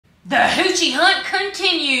The hoochie hunt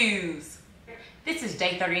continues. This is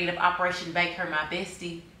day 38 of Operation Bake Her My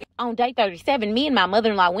Bestie. On day 37, me and my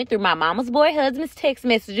mother-in-law went through my mama's boy husband's text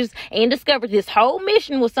messages and discovered this whole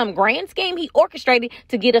mission was some grand scheme he orchestrated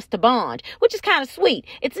to get us to bond, which is kind of sweet.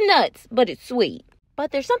 It's nuts, but it's sweet.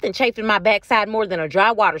 But there's something chafing my backside more than a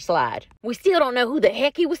dry water slide. We still don't know who the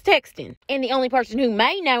heck he was texting. And the only person who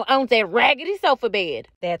may know owns that raggedy sofa bed.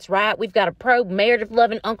 That's right, we've got to probe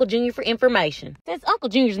Meredith-loving Uncle Junior for information. Since Uncle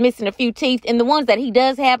Junior's missing a few teeth and the ones that he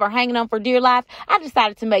does have are hanging on for dear life, I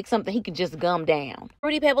decided to make something he could just gum down.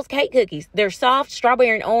 Fruity Pebbles cake cookies. They're soft,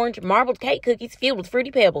 strawberry and orange, marbled cake cookies filled with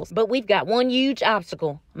Fruity Pebbles. But we've got one huge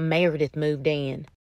obstacle. Meredith moved in.